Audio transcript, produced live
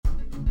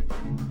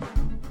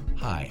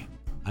Hi,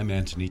 I'm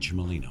Anthony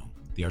Cimolino,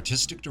 the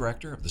Artistic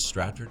Director of the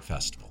Stratford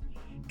Festival,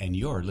 and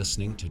you're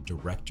listening to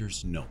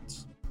Director's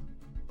Notes.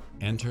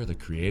 Enter the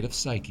creative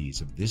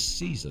psyches of this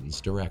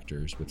season's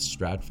directors with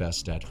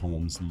Stratfest at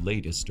Home's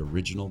latest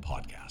original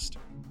podcast.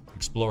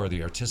 Explore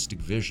the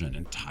artistic vision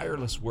and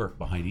tireless work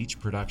behind each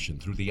production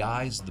through the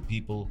eyes of the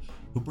people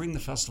who bring the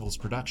festival's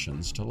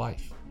productions to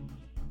life.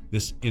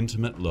 This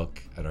intimate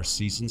look at our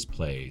season's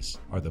plays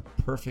are the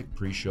perfect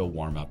pre-show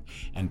warm-up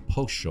and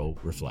post-show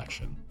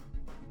reflection.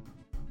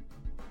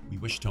 We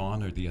wish to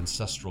honor the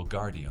ancestral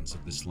guardians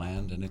of this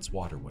land and its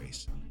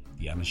waterways,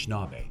 the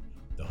Anishinaabe,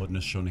 the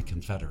Haudenosaunee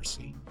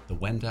Confederacy, the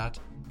Wendat,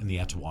 and the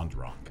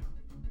Etiwandrunk.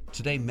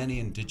 Today, many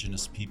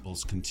Indigenous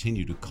peoples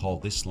continue to call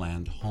this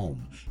land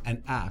home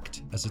and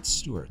act as its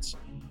stewards.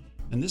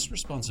 And this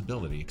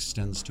responsibility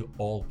extends to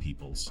all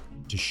peoples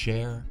to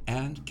share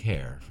and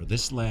care for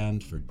this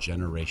land for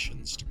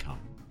generations to come.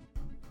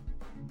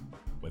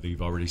 Whether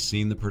you've already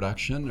seen the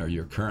production or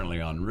you're currently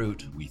en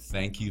route, we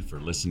thank you for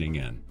listening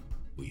in.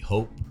 We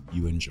hope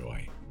you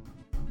enjoy.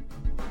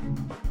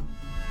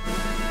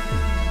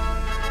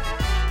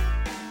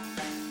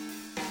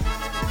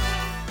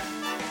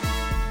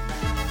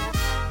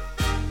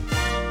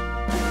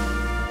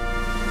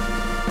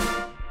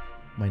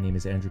 My name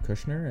is Andrew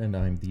Kushnir, and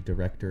I'm the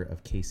director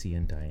of Casey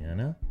and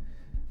Diana.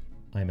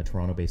 I'm a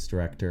Toronto-based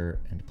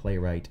director and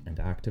playwright and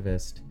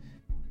activist,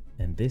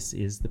 and this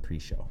is the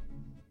pre-show.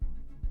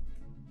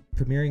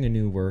 Premiering a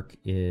new work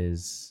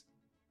is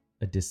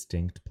a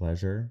distinct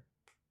pleasure.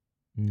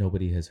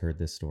 Nobody has heard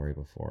this story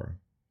before.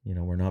 You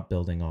know, we're not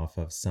building off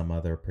of some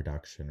other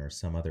production or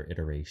some other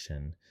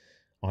iteration.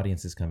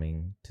 Audiences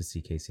coming to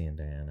see Casey and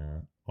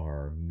Diana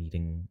are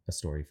meeting a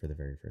story for the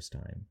very first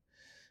time.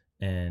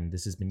 And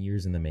this has been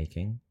years in the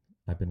making.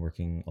 I've been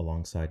working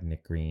alongside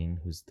Nick Green,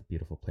 who's the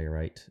beautiful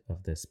playwright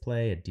of this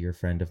play, a dear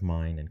friend of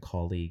mine and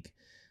colleague.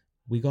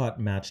 We got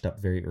matched up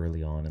very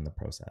early on in the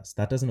process.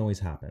 That doesn't always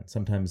happen.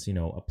 Sometimes, you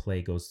know, a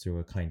play goes through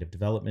a kind of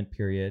development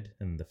period,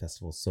 and the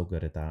festival's so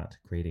good at that,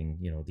 creating,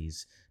 you know,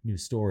 these new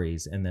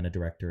stories, and then a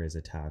director is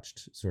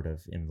attached sort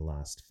of in the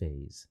last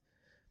phase.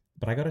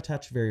 But I got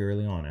attached very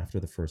early on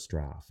after the first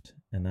draft,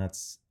 and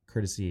that's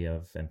courtesy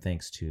of and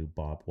thanks to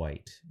Bob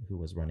White, who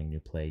was running new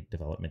play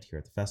development here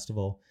at the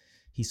festival.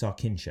 He saw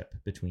kinship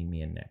between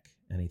me and Nick,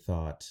 and he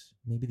thought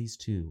maybe these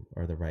two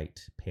are the right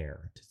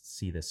pair to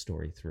see this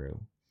story through.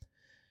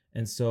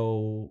 And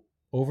so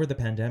over the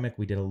pandemic,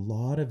 we did a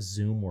lot of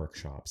Zoom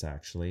workshops,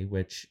 actually,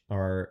 which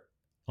are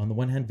on the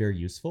one hand very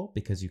useful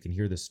because you can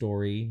hear the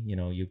story. You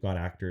know, you've got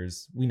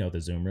actors, we know the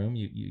Zoom room,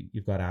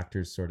 you've got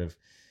actors sort of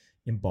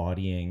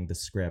embodying the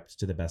script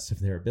to the best of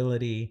their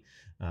ability,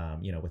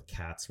 you know, with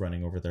cats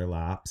running over their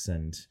laps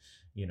and,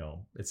 you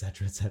know, et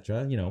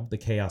cetera, you know, the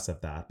chaos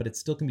of that, but it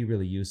still can be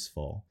really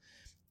useful.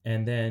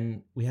 And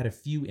then we had a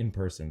few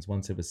in-persons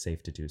once it was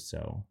safe to do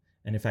so.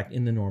 And in fact,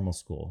 in the normal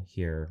school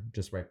here,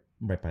 just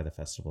right by the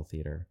festival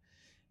theater.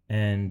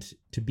 And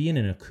to be in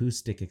an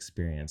acoustic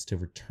experience, to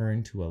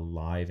return to a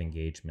live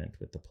engagement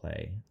with the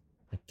play,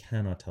 I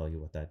cannot tell you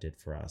what that did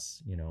for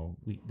us. You know,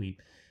 we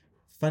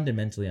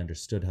fundamentally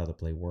understood how the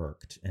play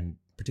worked, and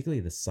particularly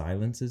the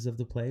silences of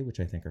the play, which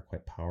I think are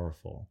quite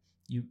powerful.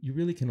 You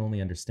really can only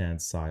understand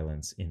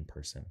silence in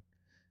person.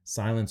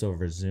 Silence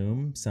over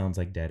Zoom sounds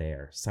like dead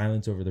air.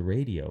 Silence over the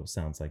radio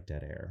sounds like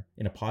dead air.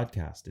 In a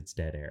podcast, it's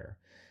dead air.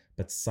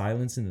 But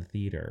silence in the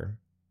theater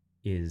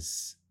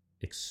is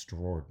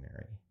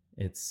extraordinary.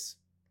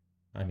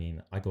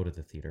 I go to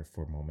the theater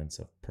for moments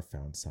of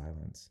profound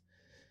silence.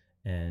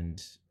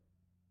 And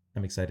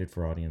I'm excited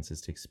for audiences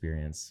to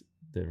experience.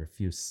 There are a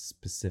few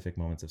specific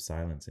moments of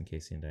silence in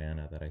Casey and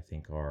Diana that I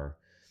think are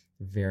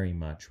very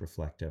much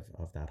reflective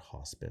of that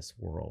hospice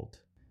world.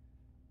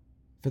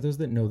 For those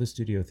that know the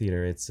studio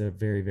theater, it's a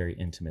very, very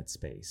intimate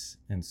space.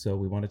 And so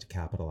we wanted to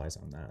capitalize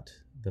on that.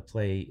 The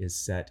play is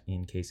set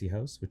in Casey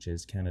House, which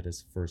is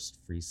Canada's first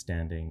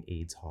freestanding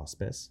AIDS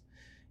hospice.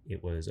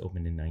 It was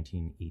opened in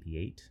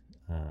 1988,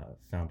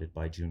 founded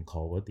by June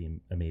Callwood, the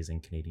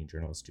amazing Canadian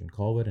journalist June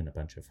Callwood, and a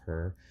bunch of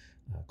her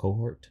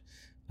cohort,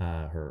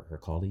 her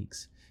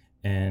colleagues.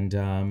 And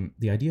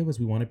the idea was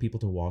we wanted people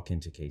to walk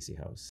into Casey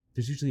House.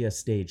 There's usually a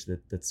stage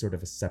that's sort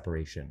of a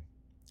separation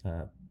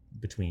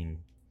between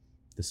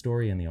the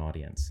story and the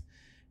audience.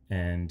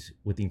 And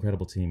with the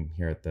incredible team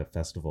here at the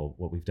festival,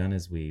 what we've done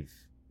is we've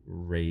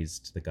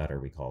raised the gutter,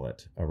 we call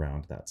it,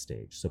 around that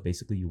stage. So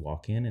basically you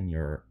walk in and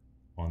you're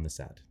on the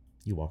set.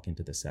 You walk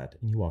into the set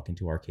and you walk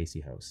into our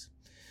Casey House.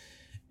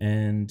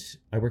 And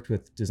I worked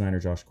with designer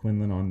Josh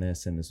Quinlan on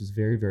this, and this was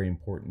very, very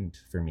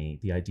important for me.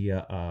 The idea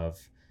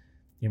of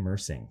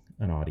immersing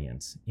an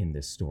audience in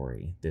this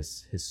story,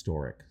 this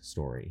historic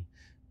story,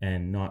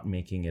 and not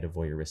making it a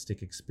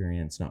voyeuristic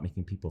experience, not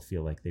making people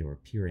feel like they were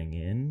peering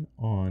in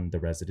on the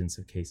residents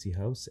of Casey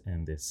House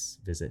and this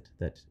visit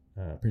that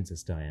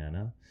Princess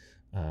Diana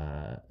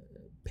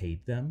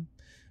paid them.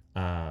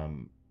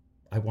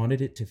 I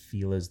wanted it to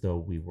feel as though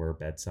we were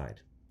bedside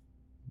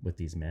with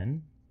these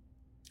men,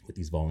 with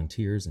these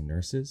volunteers and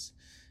nurses,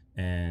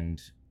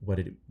 and what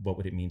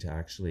would it mean to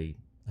actually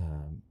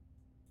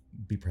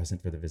be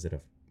present for the visit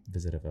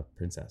of a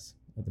princess,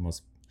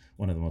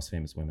 one of the most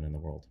famous women in the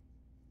world.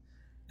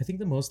 I think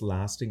the most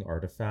lasting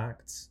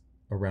artifacts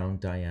around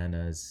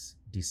Diana's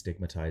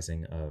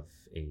destigmatizing of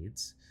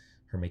AIDS,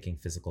 her making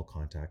physical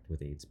contact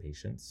with AIDS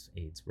patients,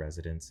 AIDS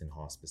residents in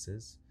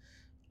hospices.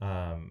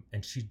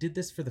 And she did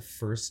this for the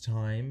first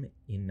time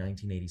in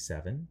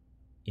 1987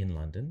 in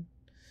London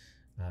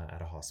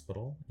at a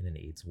hospital in an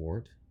AIDS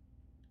ward.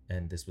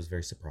 And this was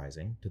very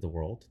surprising to the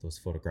world. Those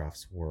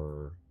photographs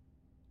were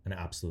an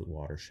absolute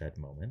watershed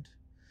moment.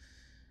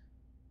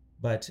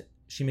 But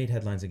she made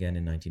headlines again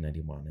in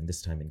 1991, and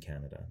this time in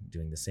Canada,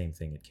 doing the same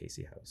thing at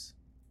Casey House.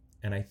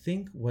 And I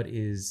think what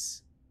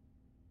is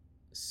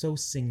so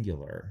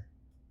singular,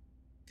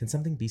 can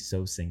something be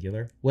so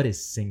singular? What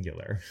is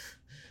singular?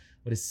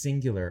 What is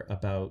singular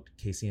about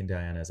Casey and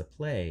Diana as a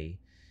play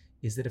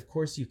is that, of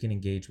course, you can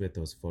engage with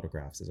those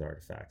photographs as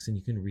artifacts, and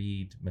you can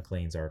read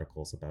Maclean's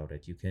articles about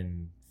it. You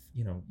can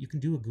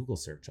do a Google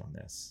search on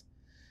this.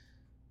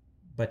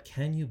 But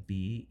can you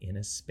be in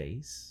a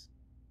space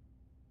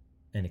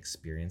and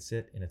experience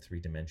it in a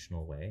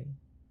three-dimensional way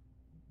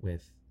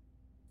with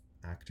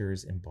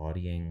actors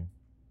embodying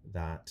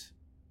that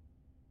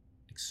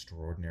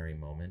extraordinary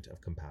moment of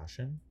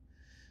compassion?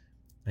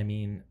 I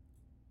mean,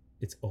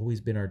 it's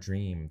always been our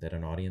dream that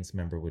an audience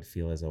member would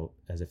feel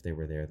as if they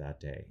were there that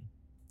day.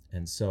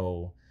 And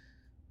so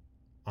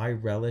I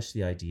relish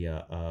the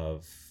idea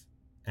of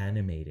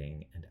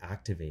animating and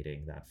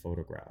activating that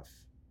photograph.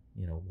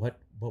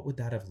 What would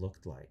that have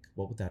looked like?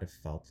 What would that have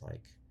felt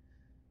like?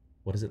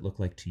 What does it look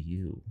like to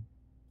you?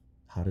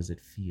 How does it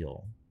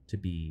feel to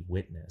be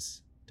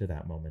witness to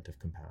that moment of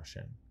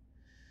compassion?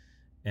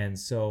 And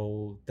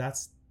so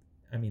that's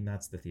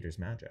the theater's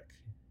magic.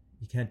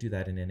 You can't do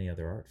that in any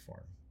other art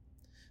form.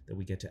 That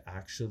we get to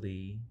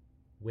actually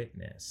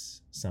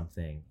witness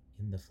something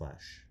in the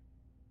flesh.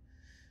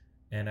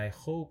 And I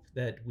hope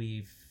that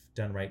we've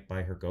done right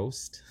by her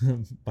ghost,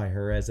 by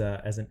her as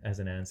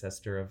an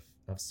ancestor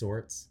of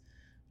sorts.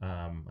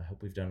 I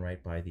hope we've done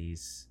right by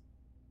these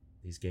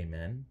gay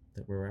men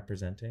that we're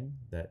representing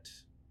that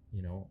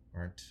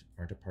aren't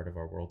a part of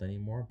our world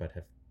anymore, but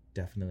have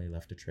definitely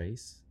left a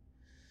trace.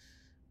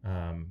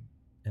 And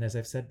as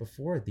I've said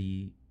before,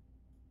 the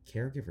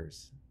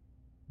caregivers,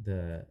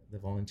 the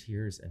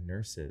volunteers and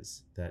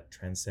nurses that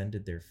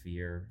transcended their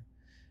fear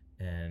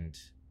and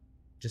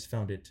just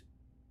found it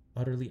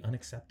utterly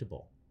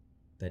unacceptable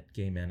that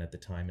gay men at the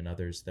time and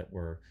others that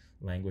were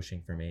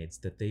languishing from AIDS,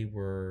 that they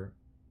were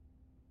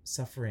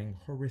suffering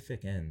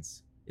horrific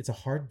ends. It's a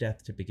hard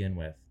death to begin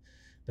with,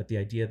 but the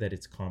idea that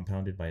it's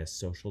compounded by a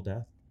social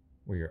death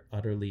where you're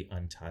utterly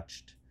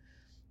untouched.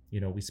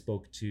 We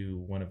spoke to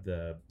one of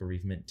the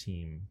bereavement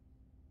team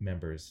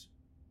members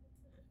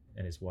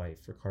and his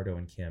wife, Ricardo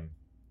and Kim,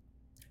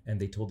 and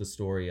they told the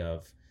story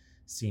of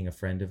seeing a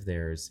friend of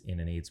theirs in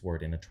an AIDS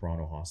ward in a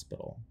Toronto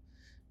hospital,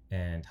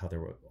 and how there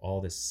were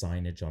all this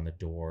signage on the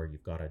door.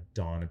 You've got to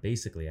don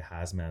basically a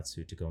hazmat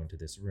suit to go into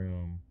this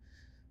room.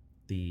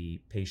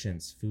 The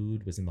patient's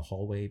food was in the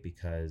hallway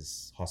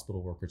because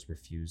hospital workers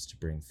refused to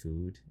bring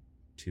food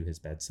to his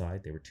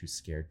bedside. They were too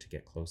scared to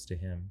get close to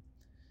him.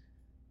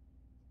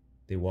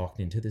 They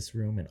walked into this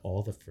room and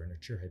all the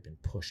furniture had been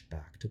pushed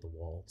back to the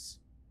walls.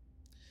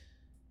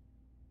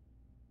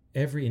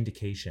 Every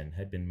indication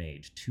had been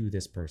made to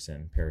this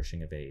person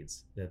perishing of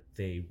AIDS that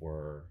they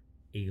were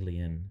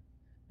alien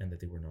and that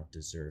they were not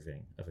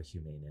deserving of a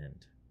humane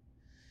end.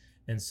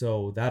 And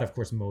so that, of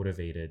course,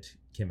 motivated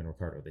Kim and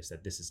Ricardo. They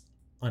said, this is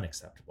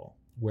unacceptable.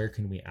 Where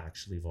can we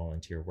actually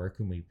volunteer? Where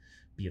can we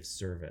be of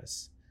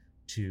service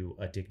to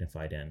a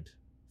dignified end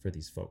for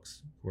these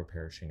folks who are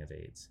perishing of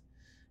AIDS?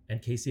 And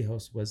Casey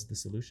House was the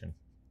solution.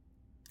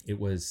 It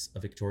was a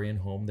Victorian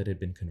home that had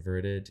been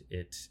converted.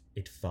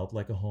 It felt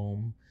like a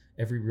home.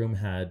 Every room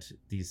had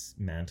these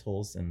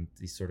mantles and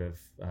these sort of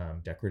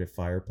decorative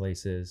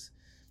fireplaces.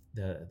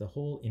 The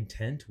whole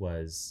intent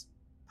was,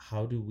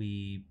 how do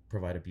we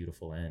provide a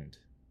beautiful end?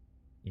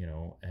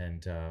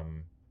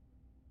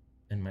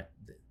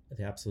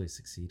 They absolutely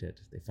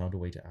succeeded. They found a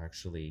way to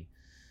actually,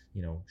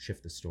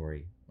 shift the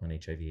story on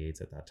HIV/AIDS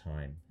at that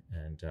time.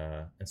 And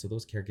so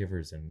those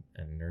caregivers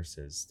and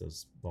nurses,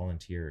 those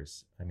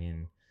volunteers,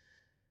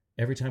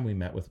 every time we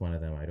met with one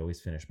of them, I'd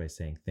always finish by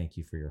saying, thank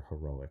you for your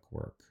heroic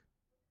work.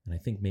 And I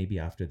think maybe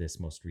after this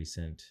most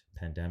recent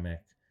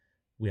pandemic,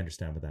 we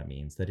understand what that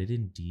means, that it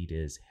indeed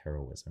is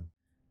heroism.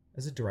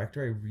 As a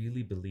director, I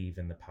really believe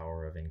in the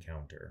power of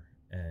encounter.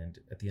 And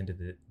at the end of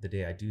the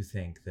day, I do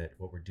think that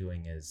what we're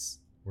doing is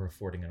we're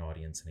affording an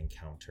audience an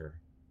encounter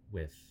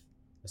with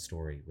a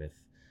story, with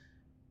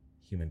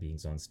human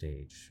beings on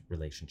stage,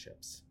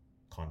 relationships,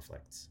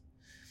 conflicts.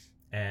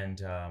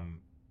 And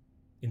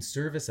in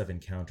service of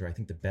encounter, I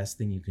think the best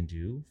thing you can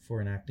do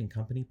for an acting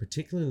company,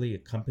 particularly a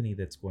company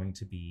that's going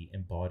to be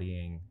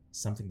embodying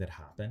something that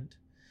happened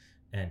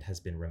and has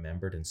been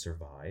remembered and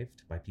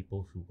survived by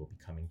people who will be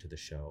coming to the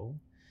show,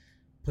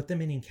 put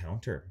them in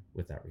encounter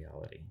with that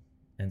reality.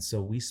 And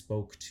so we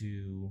spoke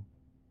to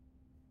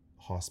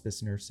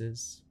hospice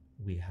nurses.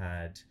 We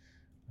had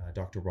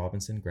Dr.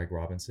 Greg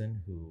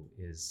Robinson, who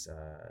is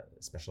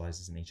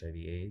specializes in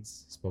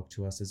HIV/AIDS, spoke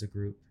to us as a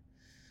group.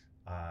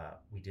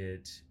 We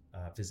did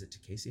a visit to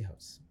Casey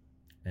House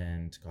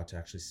and got to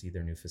actually see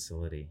their new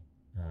facility.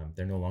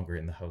 They're no longer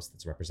in the house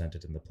that's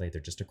represented in the play.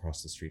 They're just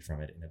across the street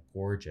from it in a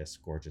gorgeous,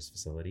 gorgeous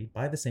facility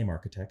by the same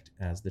architect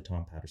as the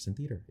Tom Patterson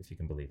Theatre, if you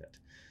can believe it.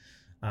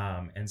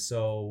 And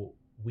so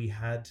we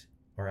had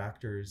our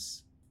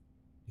actors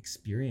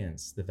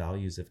experience the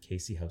values of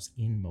Casey House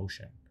in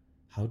motion.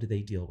 How do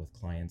they deal with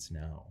clients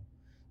now?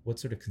 What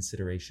sort of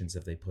considerations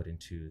have they put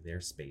into their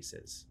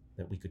spaces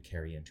that we could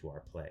carry into our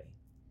play?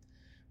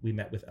 We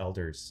met with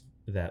elders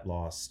that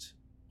lost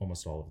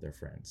almost all of their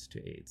friends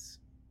to AIDS.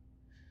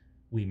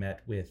 We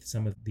met with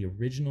some of the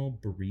original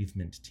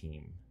bereavement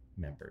team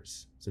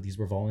members. So these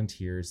were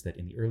volunteers that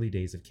in the early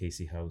days of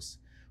Casey House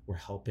were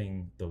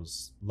helping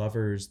those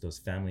lovers, those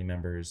family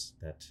members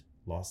that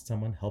lost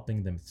someone,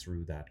 helping them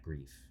through that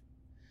grief.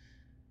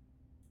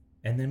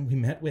 And then we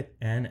met with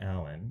Anne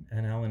Allen.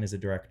 Anne Allen is a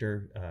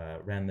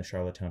director, ran the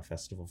Charlottetown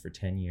Festival for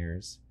 10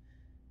 years.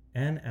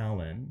 Anne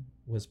Allen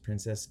was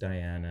Princess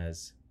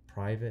Diana's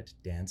private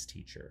dance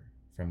teacher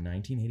from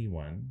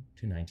 1981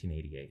 to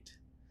 1988.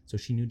 So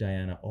she knew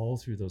Diana all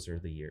through those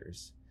early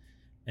years.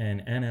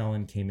 And Anne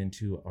Allen came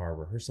into our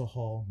rehearsal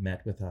hall,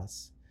 met with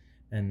us,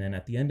 and then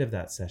at the end of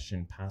that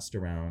session passed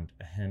around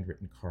a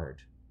handwritten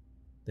card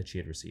that she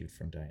had received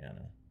from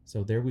Diana.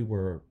 So there we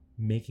were,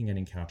 making an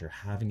encounter,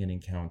 having an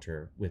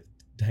encounter with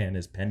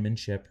Diana's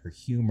penmanship, her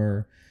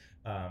humor.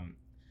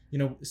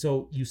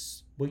 So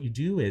what you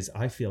do is,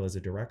 I feel as a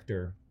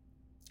director,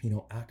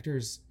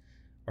 actors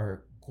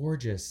are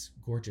gorgeous,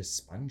 gorgeous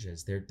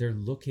sponges. They're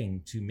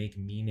looking to make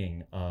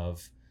meaning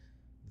of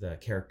the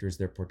characters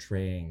they're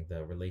portraying,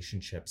 the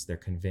relationships they're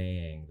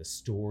conveying, the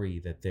story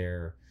that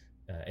they're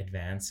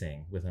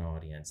advancing with an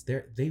audience.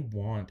 They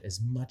want as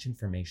much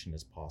information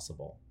as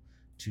possible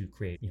to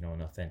create,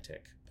 an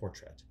authentic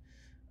portrait.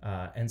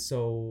 And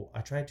so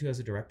I tried to, as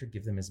a director,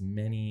 give them as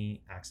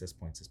many access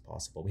points as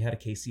possible. We had a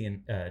Casey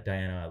and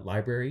Diana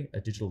library,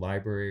 a digital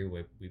library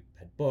where we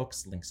had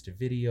books, links to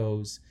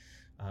videos,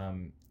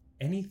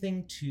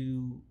 anything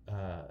to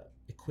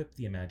equip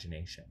the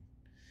imagination.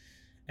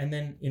 And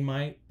then in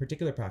my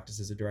particular practice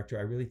as a director,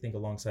 I really think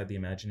alongside the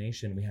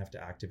imagination, we have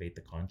to activate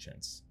the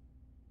conscience,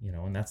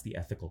 and that's the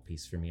ethical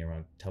piece for me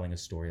around telling a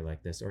story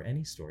like this, or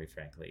any story,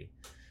 frankly.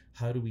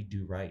 How do we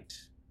do right?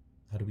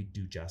 How do we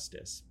do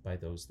justice by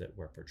those that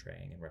we're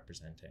portraying and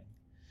representing?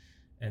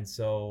 And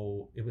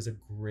so it was a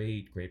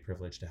great, great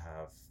privilege to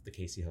have the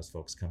Casey House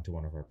folks come to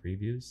one of our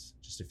previews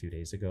just a few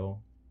days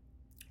ago.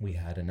 We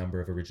had a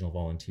number of original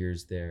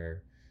volunteers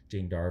there.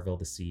 Jane Darville,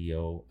 the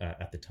CEO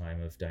at the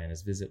time of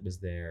Diana's visit, was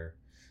there.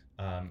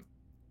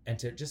 And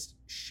to just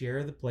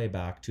share the play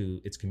back to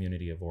its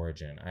community of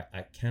origin.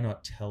 I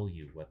cannot tell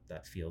you what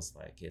that feels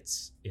like.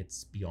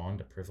 It's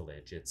beyond a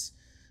privilege. It's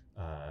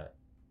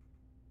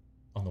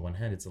on the one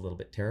hand, it's a little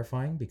bit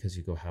terrifying because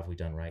you go, have we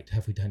done right?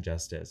 Have we done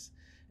justice?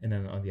 And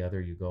then on the other,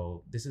 you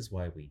go, this is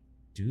why we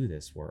do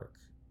this work.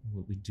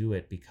 We do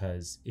it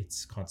because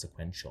it's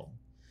consequential.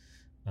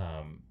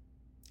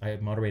 I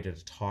moderated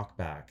a talk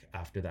back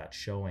after that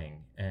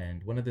showing.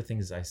 And one of the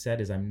things I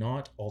said is, I'm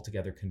not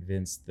altogether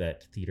convinced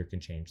that theater can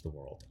change the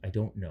world. I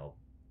don't know.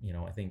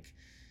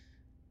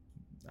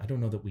 I don't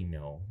know that we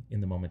know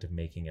in the moment of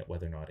making it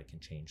whether or not it can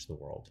change the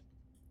world.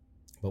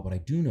 But what I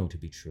do know to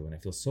be true, and I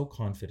feel so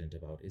confident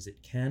about, is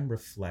it can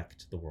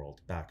reflect the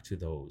world back to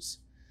those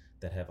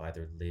that have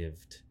either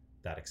lived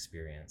that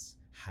experience,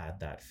 had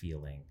that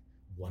feeling,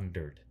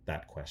 wondered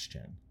that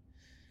question.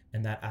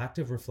 And that act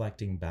of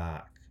reflecting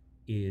back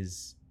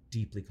is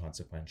deeply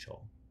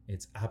consequential.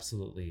 It's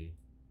absolutely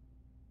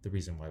the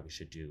reason why we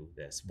should do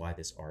this, why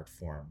this art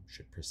form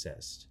should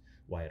persist,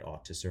 why it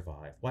ought to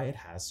survive, why it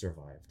has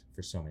survived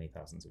for so many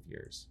thousands of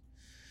years.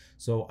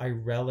 So I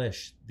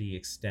relish the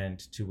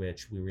extent to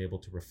which we were able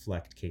to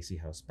reflect Casey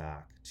House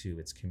back to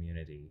its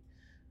community.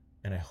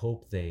 And I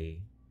hope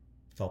they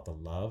felt the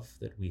love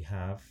that we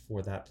have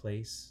for that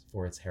place,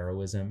 for its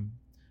heroism,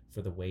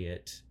 for the way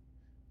it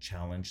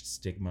challenged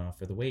stigma,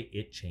 for the way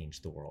it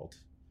changed the world.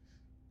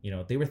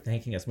 They were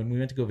thanking us. When we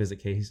went to go visit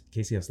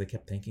Casey House, they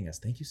kept thanking us.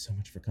 Thank you so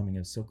much for coming. It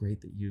was so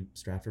great that you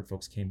Stratford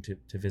folks came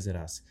to visit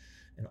us.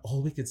 And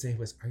all we could say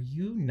was, are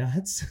you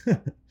nuts?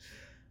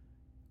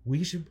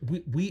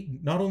 We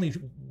not only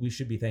we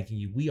should be thanking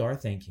you, we are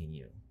thanking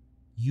you.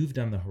 You've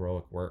done the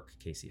heroic work,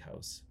 Casey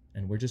House,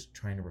 and we're just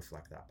trying to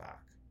reflect that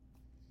back.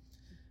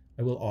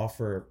 I will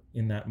offer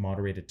in that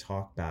moderated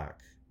talk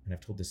back, and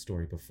I've told this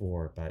story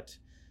before, but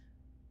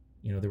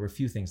there were a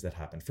few things that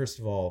happened. First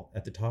of all,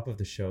 at the top of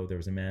the show, there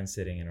was a man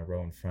sitting in a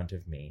row in front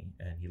of me,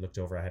 and he looked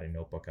over. I had a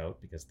notebook out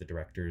because the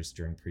directors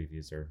during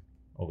previews are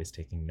always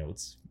taking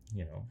notes,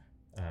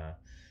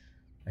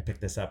 I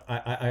picked this up.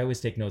 I always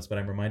take notes, but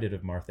I'm reminded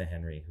of Martha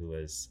Henry, who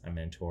was a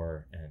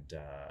mentor, and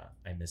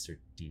I miss her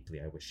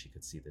deeply. I wish she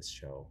could see this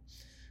show.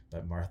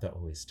 But Martha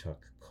always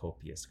took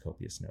copious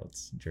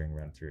notes during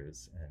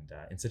run-throughs,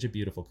 and in such a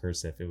beautiful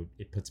cursive,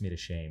 it puts me to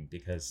shame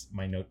because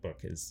my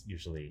notebook is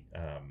usually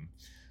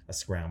a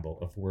scramble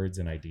of words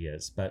and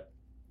ideas. But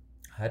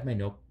I had my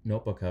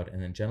notebook out,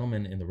 and a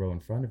gentleman in the row in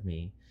front of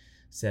me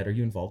said, "Are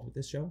you involved with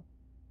this show?"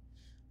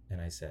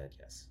 And I said,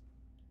 "Yes."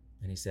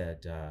 And he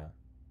said,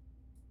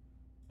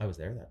 "I was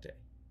there that day."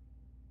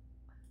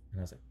 And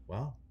I was like,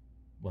 "Wow,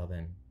 well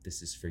then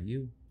this is for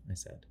you," I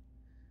said.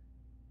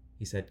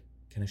 He said,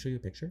 "Can I show you a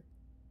picture?"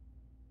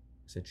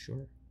 I said,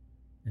 "Sure."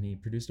 And he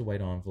produced a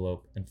white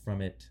envelope, and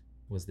from it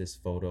was this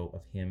photo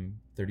of him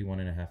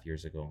 31 and a half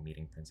years ago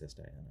meeting Princess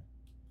Diana.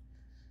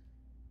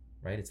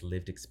 Right? It's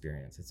lived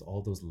experience. It's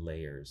all those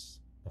layers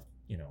of,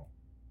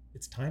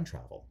 it's time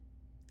travel.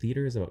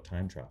 Theater is about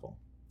time travel.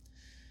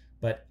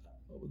 But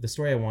the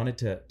story I wanted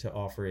to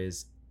offer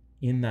is,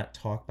 in that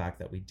talk back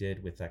that we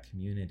did with that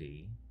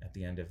community at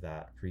the end of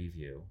that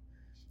preview,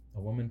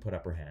 a woman put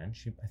up her hand.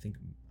 She, I think,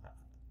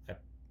 I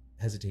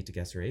hesitate to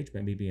guess her age,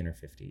 but maybe in her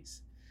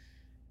 50s.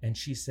 And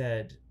she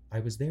said, "I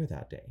was there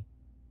that day."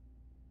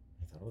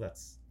 I thought, "Oh,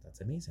 that's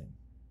amazing."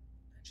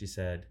 And she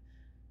said,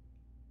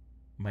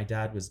 "My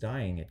dad was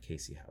dying at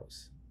Casey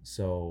House,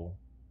 so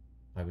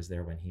I was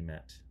there when he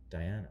met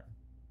Diana."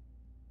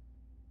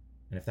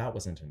 And if that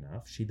wasn't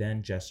enough, she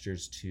then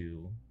gestures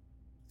to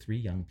 3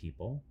 young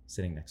people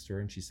sitting next to her,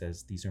 and she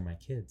says, "These are my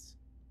kids.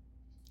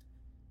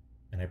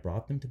 And I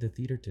brought them to the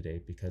theater today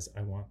because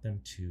I want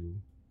them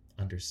to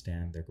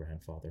understand their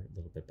grandfather a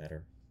little bit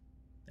better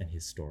and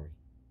his story."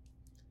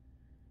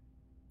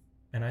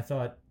 And I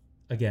thought,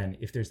 again,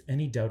 if there's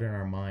any doubt in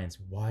our minds,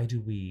 why do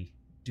we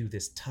do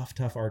this tough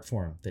art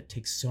form that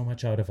takes so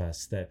much out of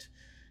us, that,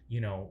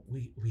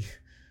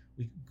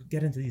 we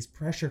get into these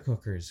pressure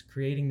cookers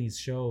creating these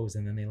shows,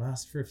 and then they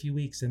last for a few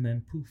weeks, and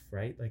then poof,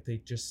 right? Like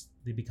they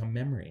become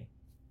memory.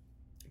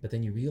 But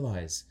then you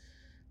realize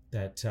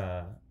that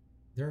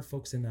there are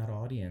folks in that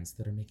audience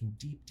that are making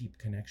deep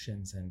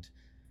connections and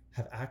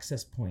have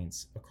access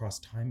points across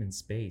time and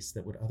space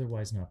that would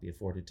otherwise not be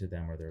afforded to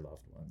them or their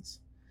loved ones.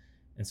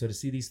 And so to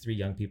see these 3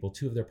 young people,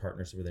 2 of their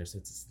partners were there. So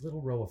it's this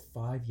little row of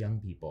 5 young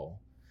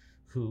people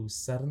who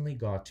suddenly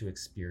got to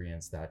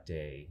experience that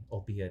day,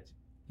 albeit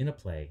in a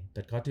play,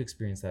 but got to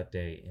experience that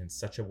day in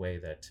such a way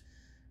that,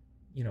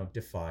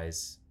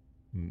 defies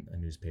a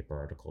newspaper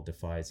article,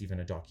 defies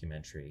even a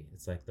documentary.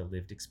 It's like the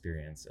lived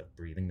experience of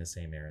breathing the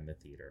same air in the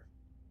theater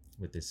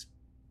with this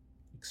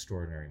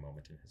extraordinary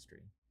moment in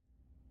history.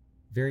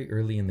 Very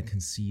early in the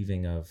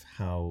conceiving of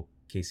how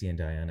Casey and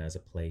Diana as a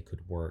play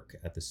could work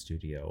at the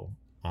studio,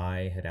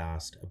 I had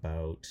asked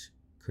about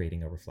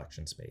creating a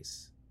reflection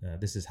space.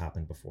 This has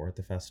happened before at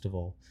the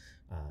festival.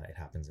 It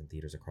happens in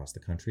theaters across the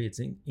country. It's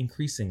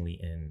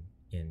increasingly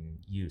in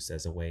use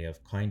as a way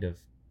of kind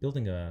of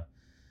building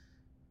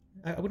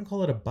I wouldn't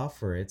call it a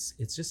buffer.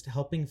 It's just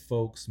helping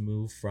folks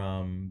move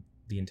from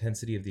the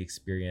intensity of the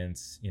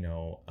experience,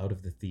 out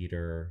of the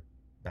theater,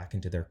 back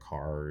into their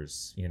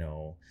cars,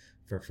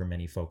 for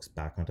many folks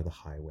back onto the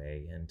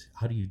highway. And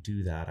how do you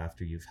do that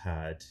after you've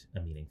had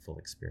a meaningful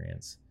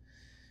experience?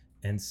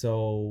 And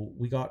so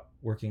we got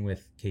working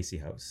with Casey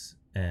House,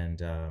 and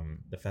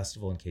the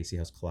festival and Casey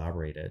House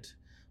collaborated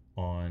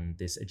on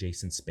this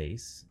adjacent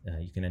space.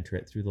 You can enter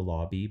it through the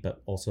lobby,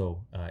 but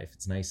also if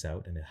it's nice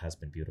out, and it has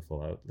been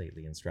beautiful out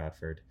lately in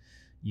Stratford,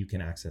 you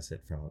can access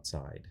it from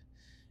outside.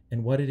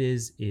 And what it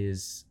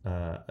is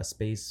a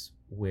space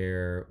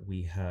where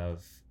we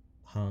have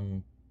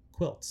hung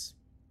quilts.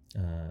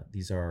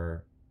 These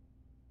are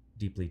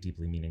deeply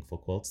meaningful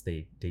quilts.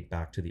 They date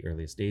back to the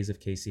earliest days of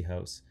Casey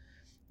House.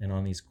 And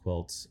on these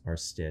quilts are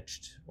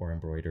stitched or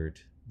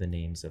embroidered the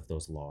names of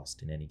those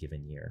lost in any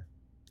given year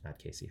at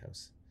Casey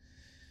House.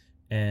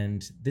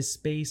 And this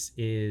space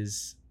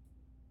is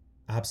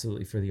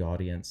absolutely for the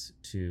audience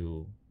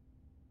to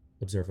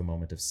observe a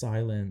moment of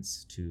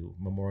silence, to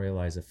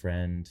memorialize a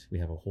friend. We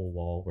have a whole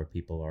wall where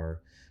people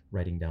are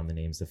writing down the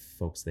names of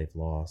folks they've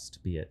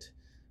lost, be it,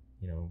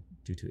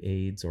 due to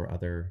AIDS or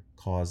other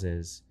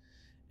causes.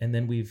 And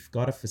then we've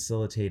got a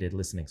facilitated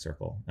listening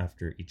circle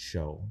after each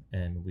show.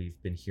 And we've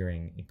been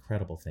hearing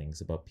incredible things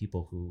about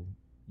people who,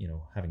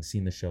 having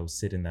seen the show,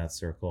 sit in that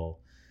circle.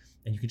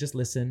 And you can just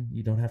listen.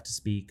 You don't have to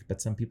speak,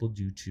 but some people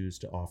do choose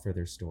to offer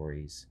their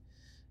stories.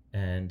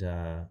 And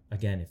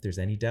again, if there's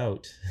any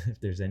doubt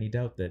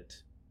that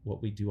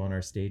what we do on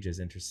our stages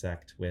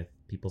intersect with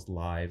people's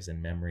lives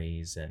and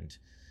memories and,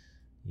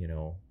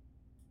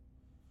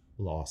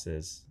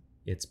 losses,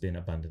 it's been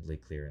abundantly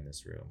clear in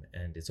this room.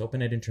 And it's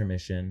open at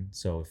intermission,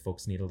 so if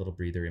folks need a little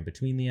breather in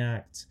between the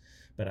acts.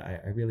 But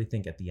I really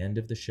think at the end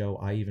of the show,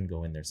 I even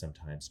go in there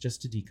sometimes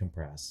just to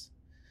decompress.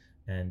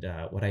 And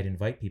what I'd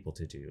invite people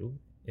to do,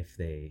 if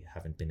they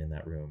haven't been in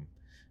that room,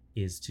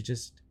 is to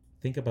just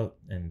think about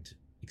and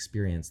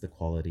experience the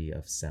quality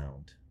of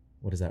sound.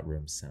 What does that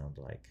room sound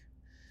like?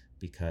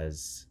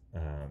 Because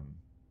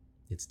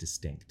it's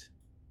distinct.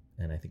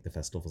 And I think the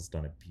festival's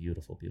done a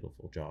beautiful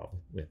job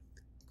with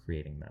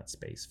creating that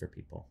space for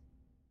people.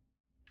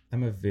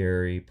 I'm a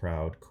very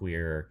proud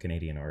queer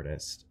Canadian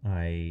artist.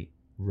 I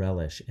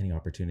relish any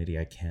opportunity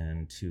I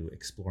can to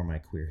explore my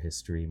queer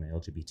history, my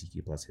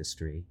LGBTQ plus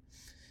history.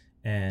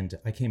 And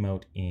I came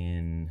out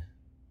in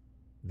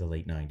the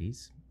late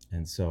 90s.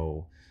 And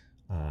so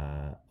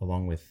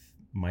along with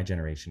my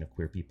generation of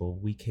queer people,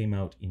 we came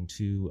out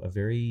into a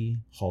very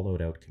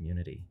hollowed out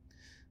community.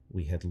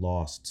 We had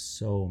lost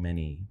so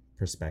many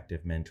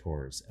prospective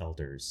mentors,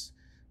 elders,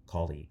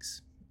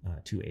 colleagues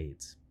to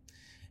AIDS.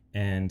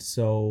 And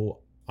so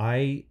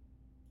I,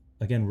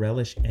 again,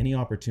 relish any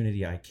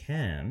opportunity I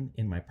can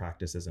in my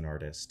practice as an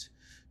artist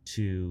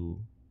to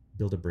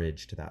build a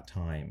bridge to that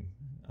time,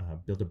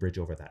 build a bridge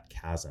over that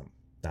chasm,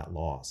 that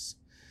loss.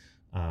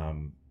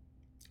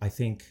 I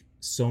think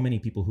so many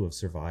people who have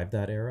survived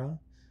that era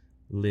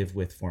live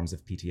with forms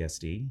of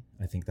PTSD.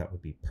 I think that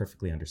would be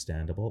perfectly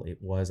understandable. It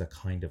was a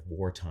kind of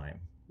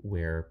wartime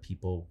where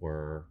people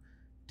were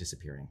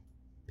disappearing.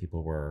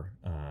 People were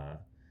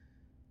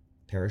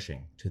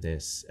perishing to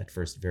this, at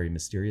first, very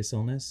mysterious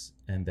illness,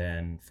 and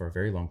then for a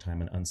very long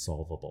time, an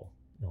unsolvable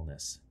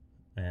illness.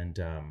 And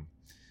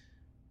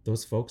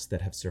those folks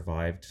that have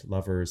survived,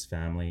 lovers,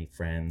 family,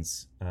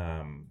 friends,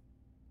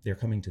 they're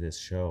coming to this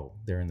show.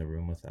 They're in the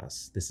room with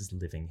us. This is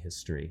living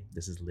history.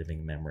 This is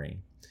living memory.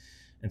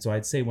 And so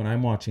I'd say when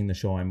I'm watching the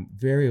show, I'm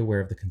very aware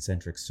of the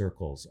concentric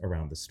circles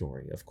around the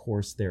story. Of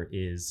course, there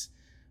is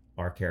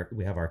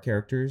we have our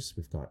characters.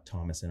 We've got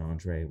Thomas and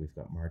Andre. We've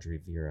got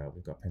Marjorie Vera.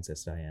 We've got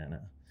Princess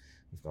Diana.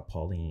 We've got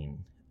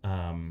Pauline.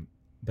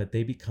 But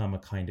they become a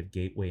kind of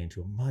gateway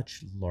into a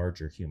much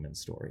larger human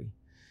story,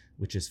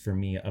 which is for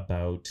me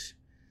about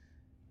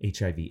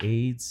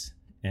HIV/AIDS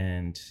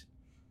and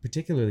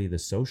particularly the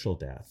social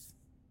death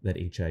that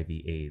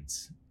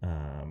HIV/AIDS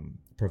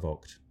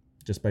provoked,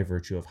 just by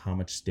virtue of how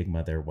much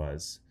stigma there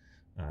was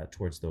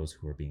towards those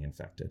who were being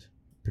infected,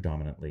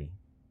 predominantly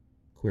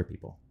queer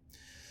people.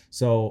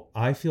 So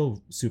I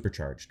feel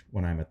supercharged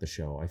when I'm at the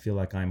show. I feel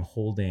like I'm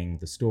holding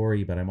the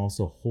story, but I'm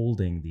also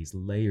holding these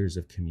layers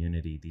of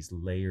community, these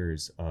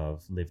layers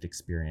of lived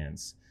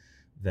experience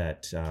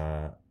that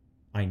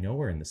I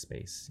know are in the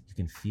space. You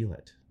can feel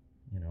it,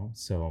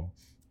 So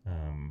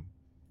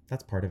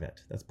that's part of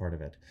it.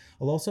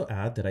 I'll also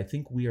add that I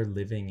think we are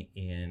living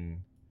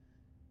in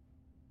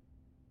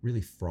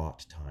really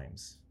fraught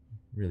times.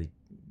 Really,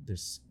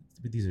 these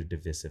are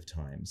divisive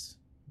times.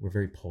 We're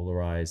very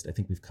polarized. I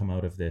think we've come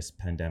out of this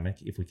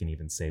pandemic, if we can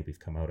even say we've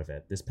come out of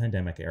it. This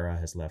pandemic era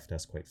has left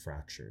us quite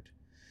fractured.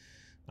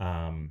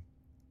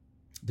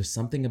 There's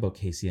something about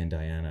Casey and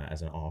Diana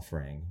as an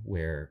offering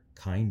where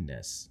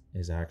kindness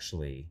is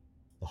actually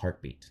the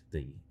heartbeat,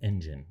 the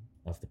engine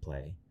of the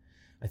play.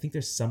 I think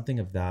there's something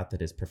of that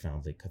is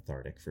profoundly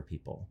cathartic for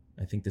people.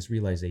 I think this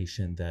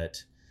realization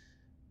that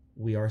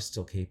we are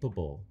still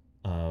capable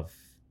of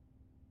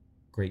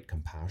great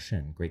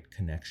compassion, great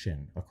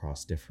connection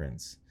across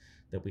difference,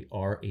 that we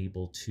are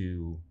able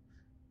to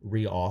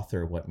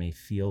reauthor what may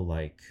feel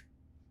like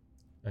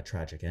a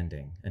tragic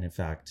ending, and in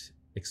fact,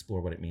 explore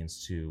what it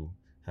means to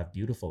have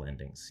beautiful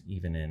endings,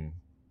 even in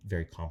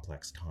very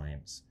complex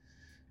times.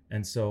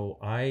 And so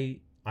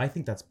I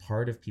think that's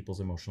part of people's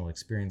emotional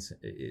experience,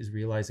 is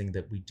realizing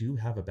that we do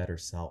have a better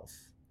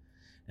self,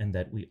 and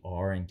that we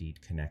are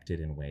indeed connected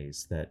in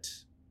ways that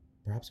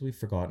perhaps we've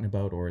forgotten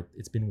about, or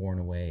it's been worn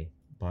away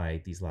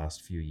by these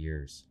last few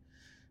years.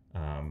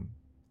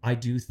 I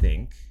do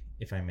think,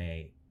 if I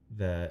may,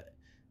 the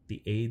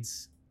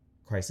AIDS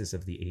crisis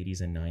of the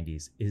 80s and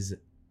 90s is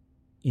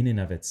in and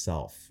of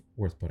itself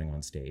worth putting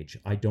on stage.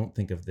 I don't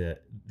think of the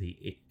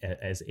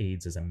as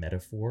AIDS as a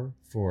metaphor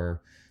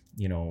for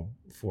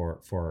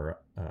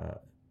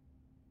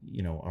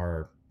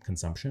our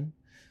consumption.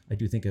 I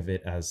do think of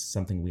it as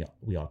something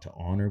we ought to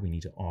honor. We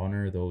need to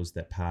honor those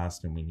that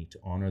passed, and we need to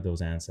honor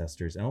those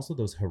ancestors, and also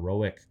those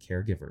heroic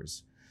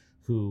caregivers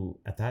who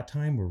at that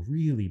time were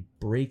really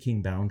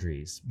breaking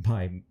boundaries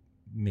by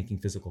making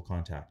physical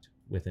contact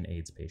with an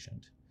AIDS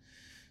patient.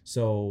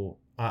 So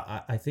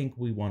I think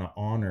we want to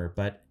honor,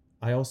 but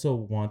I also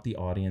want the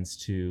audience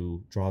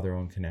to draw their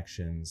own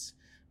connections.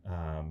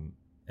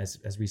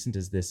 As recent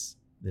as this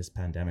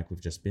pandemic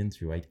we've just been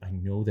through, I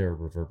know there are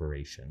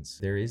reverberations.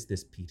 There is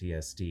this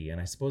PTSD, and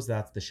I suppose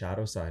that's the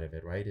shadow side of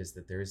it, right? Is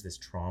that there is this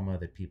trauma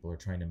that people are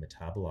trying to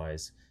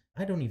metabolize.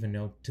 I don't even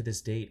know, to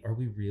this date, are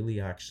we really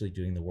actually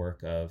doing the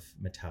work of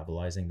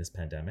metabolizing this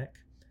pandemic?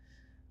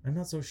 I'm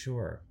not so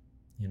sure.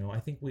 I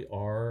think we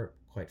are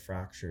quite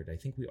fractured. I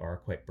think we are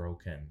quite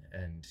broken,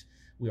 and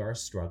we are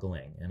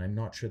struggling, and I'm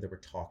not sure that we're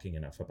talking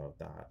enough about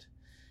that.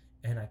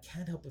 And I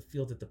can't help but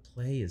feel that the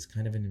play is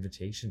kind of an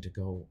invitation to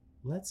go,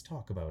 let's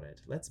talk about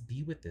it. Let's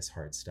be with this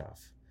hard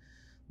stuff.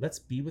 Let's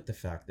be with the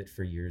fact that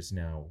for years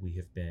now we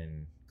have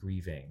been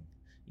grieving.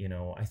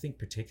 I think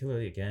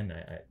particularly, again,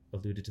 I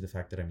alluded to the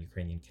fact that I'm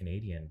Ukrainian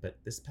Canadian, but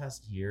this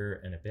past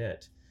year and a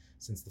bit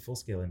since the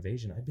full-scale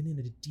invasion, I've been in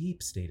a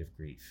deep state of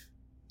grief,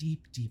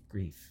 deep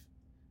grief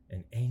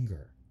and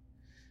anger.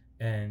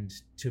 And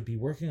to be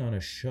working on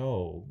a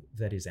show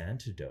that is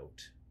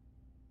antidote,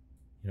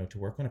 to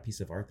work on a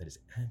piece of art that is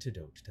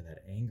antidote to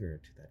that anger,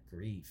 to that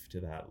grief, to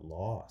that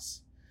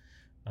loss,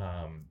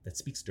 that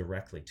speaks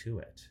directly to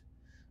it.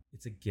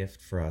 It's a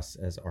gift for us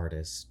as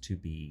artists to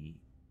be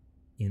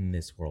in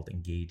this world,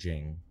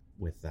 engaging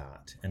with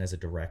that. And as a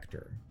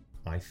director,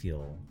 I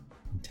feel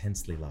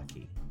intensely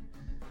lucky.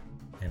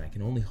 And I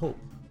can only hope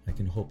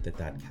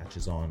that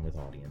catches on with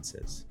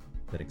audiences.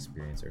 that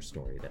experience our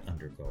story, that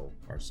undergo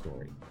our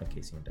story of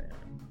Casey and Diana.